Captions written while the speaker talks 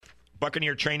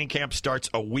Buccaneer training camp starts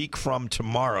a week from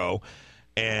tomorrow,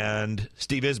 and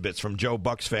Steve Isbitts from Joe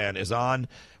Bucs Fan is on.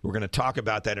 We're going to talk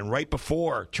about that. And right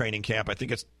before training camp, I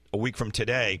think it's a week from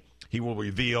today, he will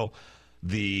reveal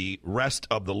the rest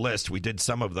of the list. We did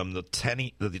some of them, the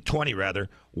 20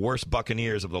 worst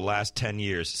Buccaneers of the last 10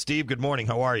 years. Steve, good morning.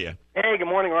 How are you? Hey, good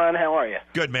morning, Ron. How are you?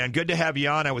 Good, man. Good to have you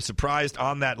on. I was surprised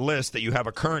on that list that you have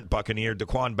a current Buccaneer,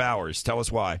 Daquan Bowers. Tell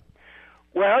us why.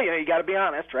 Well, you got to be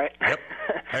honest, right? Yep.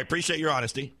 I appreciate your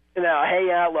honesty. No, hey,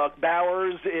 look,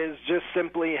 Bowers is just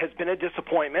simply has been a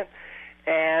disappointment,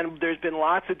 and there's been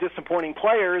lots of disappointing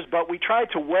players, but we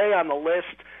tried to weigh on the list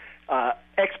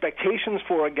expectations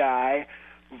for a guy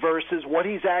versus what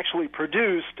he's actually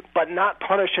produced, but not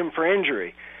punish him for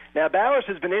injury. Now, Bowers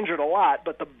has been injured a lot,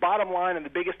 but the bottom line and the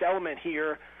biggest element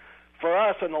here for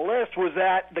us on the list was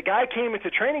that the guy came into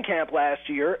training camp last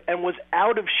year and was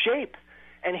out of shape,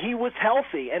 and he was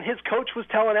healthy, and his coach was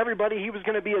telling everybody he was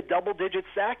going to be a double-digit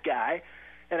sack guy.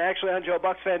 And actually on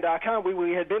JoeBucsFan.com,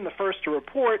 we had been the first to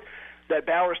report that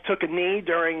Bowers took a knee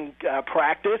during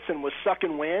practice and was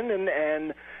sucking wind,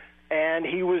 and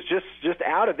he was just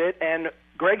out of it. And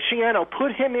Greg Schiano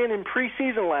put him in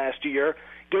preseason last year,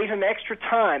 gave him extra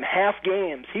time, half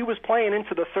games. He was playing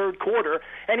into the third quarter,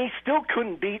 and he still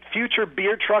couldn't beat future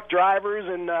beer truck drivers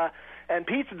and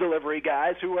pizza delivery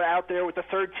guys who were out there with the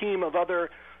third team of other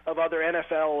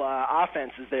NFL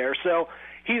offenses there. So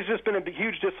he's just been a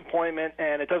huge disappointment,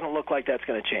 and it doesn't look like that's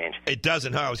going to change. It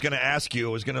doesn't, huh? I was going to ask you.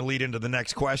 I was going to lead into the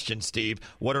next question, Steve.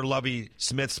 What are Lovie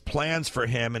Smith's plans for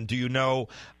him, and do you know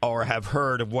or have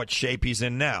heard of what shape he's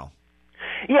in now?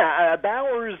 Yeah,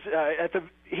 Bowers,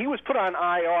 he was put on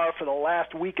IR for the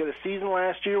last week of the season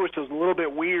last year, which was a little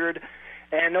bit weird,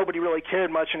 and nobody really cared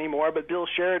much anymore. But Bill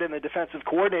Sheridan, the defensive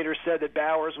coordinator, said that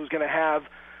Bowers was going to have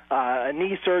a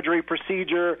knee surgery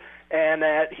procedure, and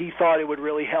that he thought it would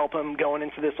really help him going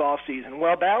into this offseason.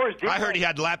 Well, Bowers did. I heard he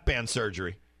had lap band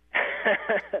surgery.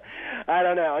 I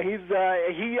don't know.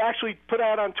 He actually put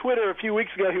out on Twitter a few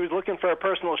weeks ago he was looking for a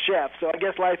personal chef, so I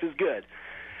guess life is good.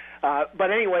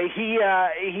 But anyway, he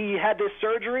had this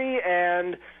surgery,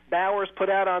 and Bowers put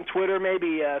out on Twitter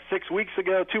maybe 6 weeks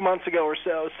ago, 2 months ago or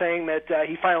so, saying that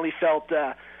he finally felt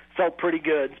pretty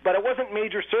good. But it wasn't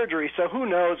major surgery, so who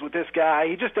knows with this guy.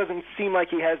 He just doesn't seem like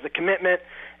he has the commitment,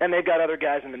 and they've got other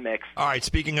guys in the mix. All right,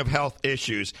 speaking of health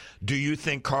issues, do you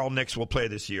think Carl Nicks will play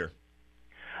this year?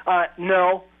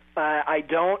 No, I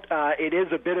don't. It is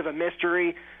a bit of a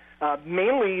mystery.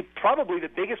 Mainly, probably the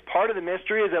biggest part of the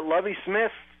mystery is that Lovie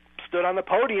Smith stood on the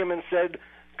podium and said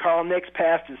Carl Nicks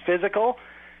passed his physical,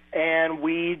 and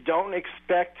we don't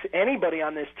expect anybody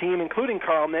on this team, including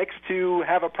Carl Nicks, to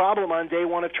have a problem on day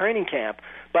one of training camp.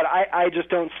 But I just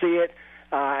don't see it.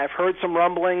 I've heard some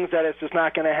rumblings that it's just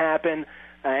not going to happen,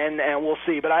 and we'll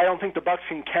see. But I don't think the Bucs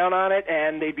can count on it,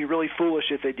 and they'd be really foolish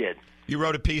if they did. You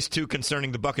wrote a piece, too,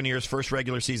 concerning the Buccaneers' first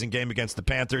regular season game against the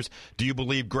Panthers. Do you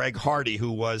believe Greg Hardy,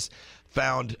 who was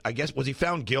found, was he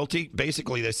found guilty?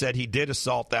 Basically, they said he did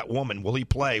assault that woman. Will he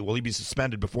play? Will he be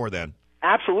suspended before then?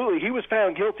 Absolutely. He was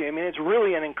found guilty. I mean, it's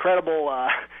really an incredible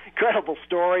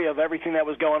story of everything that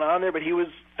was going on there, but he was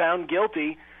found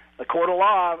guilty, a court of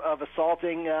law, of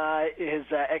assaulting his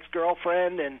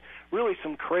ex-girlfriend, and really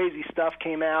some crazy stuff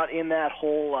came out in that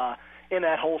whole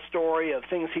story of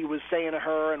things he was saying to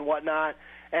her and whatnot.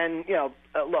 And,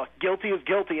 look, guilty is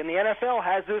guilty. And the NFL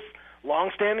has this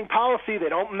long-standing policy. They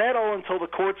don't meddle until the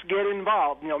courts get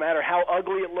involved, no matter how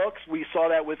ugly it looks. We saw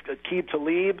that with Aqib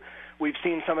Talib. We've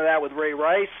seen some of that with Ray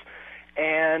Rice.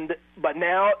 But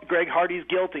now Greg Hardy's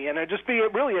guilty. And it'd just be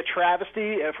really a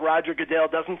travesty if Roger Goodell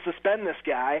doesn't suspend this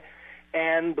guy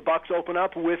and the Bucs open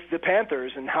up with the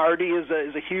Panthers. And Hardy is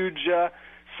a huge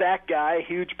sack guy, a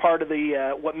huge part of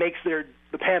the what makes the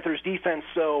Panthers defense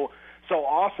so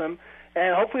awesome.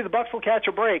 And hopefully the Bucs will catch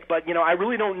a break. But, I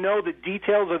really don't know the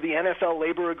details of the NFL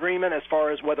labor agreement as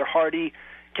far as whether Hardy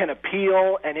can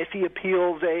appeal, and if he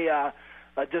appeals a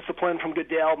discipline from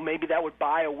Goodell, maybe that would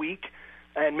buy a week,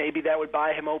 and maybe that would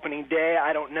buy him opening day.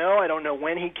 I don't know. I don't know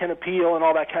when he can appeal and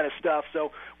all that kind of stuff.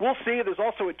 So we'll see. There's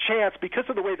also a chance, because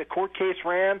of the way the court case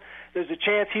ran, there's a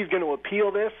chance he's going to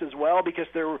appeal this as well, because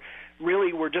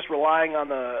we're just relying on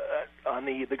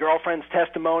the girlfriend's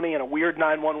testimony and a weird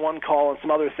 911 call and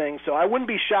some other things. So I wouldn't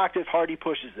be shocked if Hardy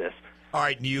pushes this. All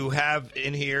right, you have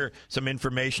in here some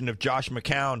information of Josh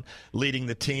McCown leading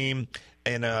the team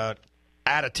in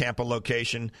at a Tampa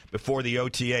location before the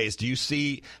OTAs. Do you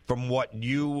see, from what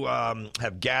you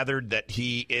have gathered, that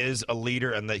he is a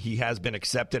leader and that he has been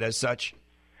accepted as such?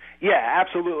 Yeah,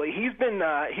 absolutely. He's been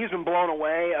blown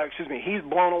away. He's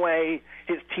blown away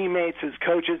his teammates, his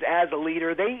coaches as a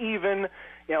leader. They even,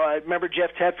 I remember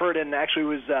Jeff Tedford and actually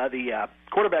was the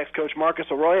quarterback's coach, Marcus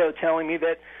Arroyo, telling me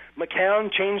that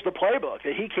McCown changed the playbook,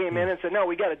 that he came in and said, no,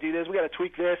 we got to do this, we got to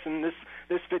tweak this, and this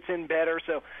fits in better.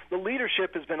 So the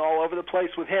leadership has been all over the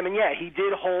place with him. And, yeah, he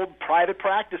did hold private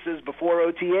practices before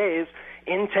OTAs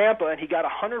in Tampa, and he got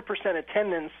 100%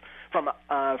 attendance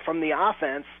from the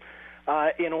offense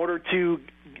in order to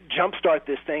jumpstart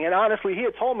this thing. And honestly, he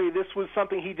had told me this was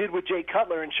something he did with Jay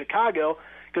Cutler in Chicago,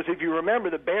 because if you remember,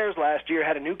 the Bears last year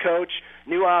had a new coach,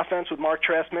 new offense with Mark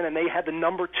Trestman, and they had the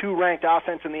number 2 ranked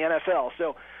offense in the NFL.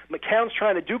 So McCown's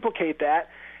trying to duplicate that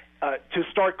to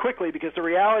start quickly, because the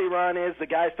reality, Ron, is the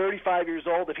guy's 35 years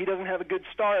old. If he doesn't have a good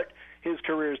start, his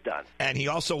career's done. And he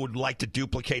also would like to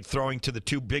duplicate throwing to the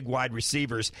 2 big wide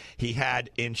receivers he had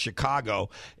in Chicago,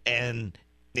 and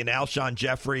in Alshon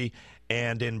Jeffrey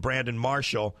and in Brandon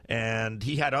Marshall, and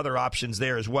he had other options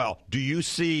there as well. Do you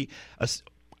see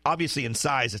obviously in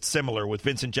size it's similar with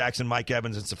Vincent Jackson, Mike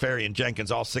Evans, and Safarian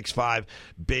Jenkins, all 6'5",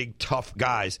 big, tough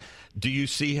guys. Do you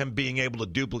see him being able to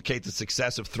duplicate the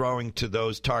success of throwing to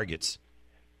those targets?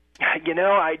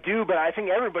 I do, but I think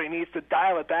everybody needs to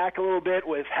dial it back a little bit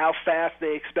with how fast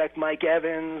they expect Mike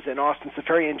Evans and Austin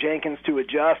Safarian Jenkins to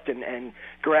adjust and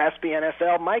grasp the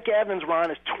NFL. Mike Evans, Ron,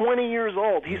 is 20 years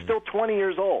old. He's still 20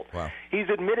 years old. Wow. He's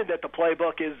admitted that the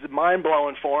playbook is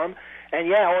mind-blowing for him. And,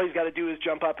 yeah, all he's got to do is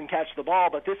jump up and catch the ball.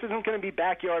 But this isn't going to be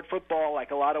backyard football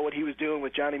like a lot of what he was doing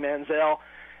with Johnny Manziel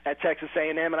at Texas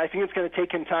A&M. And I think it's going to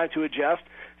take him time to adjust.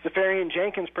 Safarian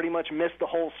Jenkins pretty much missed the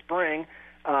whole spring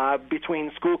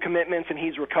between school commitments, and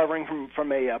he's recovering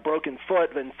from a broken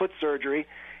foot and foot surgery.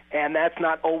 And that's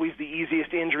not always the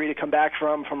easiest injury to come back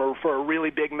from for a really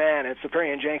big man. And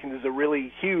Safarian Jenkins is a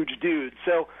really huge dude.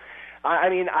 So, I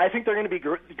think they're going to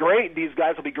be great. These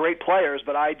guys will be great players,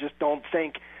 but I just don't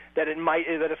think that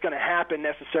it's going to happen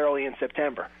necessarily in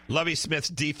September. Lovie Smith's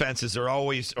defenses are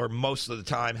always, or most of the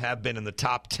time, have been in the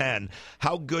top 10.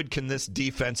 How good can this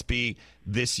defense be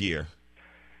this year?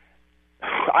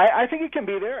 I think it can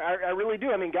be there. I really do.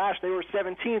 They were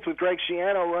 17th with Greg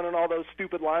Schiano running all those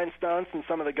stupid line stunts and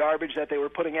some of the garbage that they were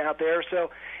putting out there.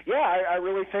 So, yeah, I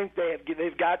really think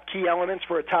they've got key elements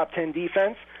for a top 10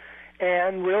 defense.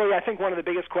 And really, I think one of the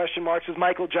biggest question marks is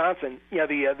Michael Johnson,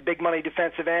 the big money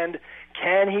defensive end.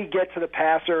 Can he get to the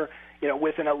passer,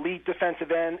 with an elite defensive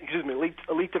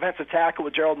tackle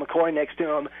with Gerald McCoy next to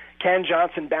him? Can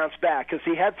Johnson bounce back? Because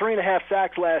he had 3.5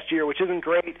 sacks last year, which isn't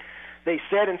great. They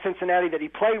said in Cincinnati that he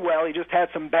played well. He just had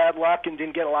some bad luck and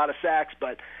didn't get a lot of sacks.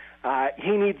 But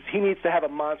he needs to have a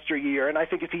monster year. And I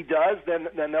think if he does, then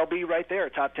they'll be right there,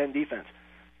 top 10 defense.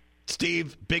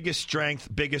 Steve, biggest strength,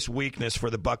 biggest weakness for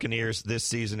the Buccaneers this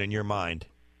season in your mind?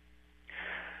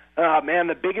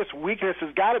 The biggest weakness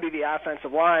has got to be the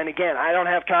offensive line. Again, I don't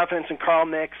have confidence in Carl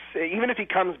Nicks. Even if he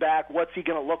comes back, what's he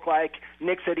going to look like?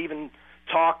 Nicks had even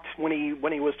talked when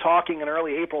he was talking in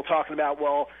early April, talking about,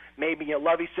 well, maybe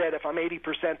Lovie said if I'm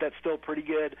 80%, that's still pretty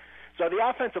good. So the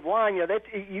offensive line,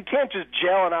 you can't just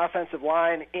gel an offensive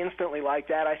line instantly like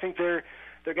that. I think they're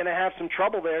going to have some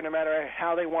trouble there, no matter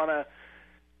how they want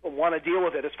to deal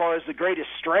with it. As far as the greatest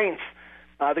strength,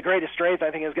 I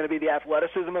think is going to be the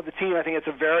athleticism of the team. I think it's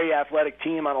a very athletic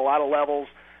team on a lot of levels,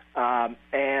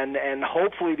 and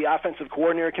hopefully the offensive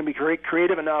coordinator can be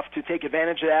creative enough to take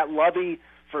advantage of that. Lovie,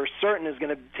 for certain, is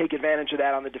going to take advantage of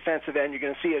that on the defensive end. You're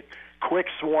going to see a quick,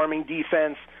 swarming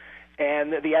defense,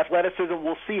 and the athleticism,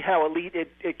 we'll see how elite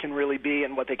it can really be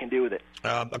and what they can do with it.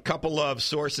 A couple of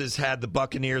sources had the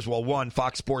Buccaneers, one,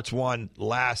 Fox Sports 1,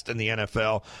 last in the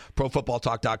NFL,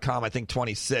 ProFootballTalk.com, I think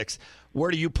 26.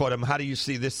 Where do you put them? How do you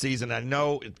see this season? I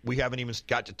know we haven't even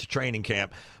got to training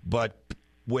camp, but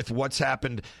with what's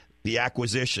happened, the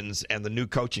acquisitions and the new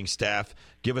coaching staff,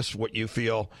 give us what you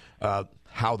feel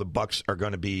how the Bucs are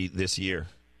going to be this year.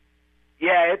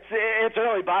 Yeah, it's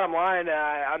early. Bottom line,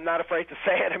 I'm not afraid to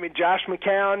say it. Josh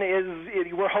McCown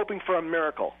we're hoping for a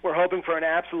miracle. We're hoping for an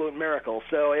absolute miracle.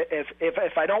 So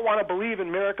if I don't want to believe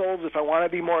in miracles, if I want to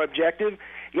be more objective,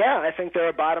 yeah, I think they're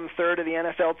a bottom third of the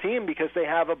NFL team because they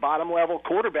have a bottom-level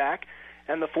quarterback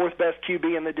and the fourth-best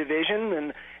QB in the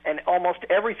division and almost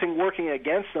everything working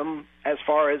against them as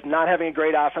far as not having a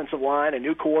great offensive line, a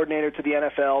new coordinator to the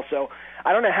NFL. So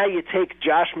I don't know how you take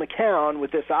Josh McCown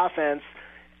with this offense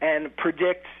and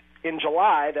predict in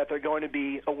July that they're going to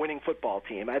be a winning football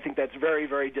team. I think that's very,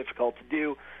 very difficult to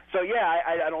do. So yeah,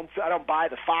 I don't buy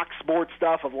the Fox Sports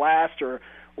stuff of last or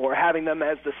having them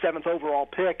as the 7th overall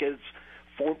pick as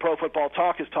Pro Football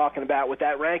Talk is talking about with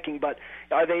that ranking. But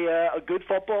are they a good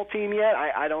football team yet?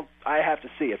 I have to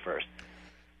see it first.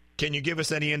 Can you give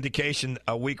us any indication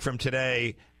a week from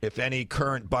today if any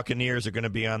current Buccaneers are going to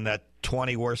be on that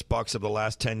 20 worst Bucs of the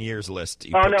last 10 years list?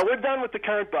 No, we're done with the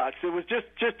current Bucs. It was just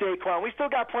Daquan. We still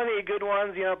got plenty of good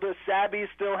ones. The Sabby's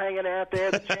still hanging out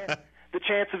there. The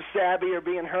chance of Sabby are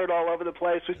being heard all over the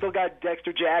place. We still got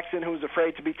Dexter Jackson, who's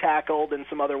afraid to be tackled, and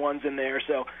some other ones in there.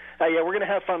 So, we're going to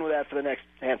have fun with that for the next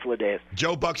handful of days.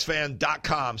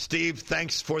 JoeBucksFan.com. Steve,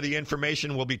 thanks for the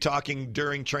information. We'll be talking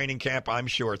during training camp, I'm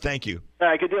sure. Thank you. All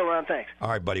right, good deal, Ron. Thanks. All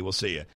right, buddy. We'll see you.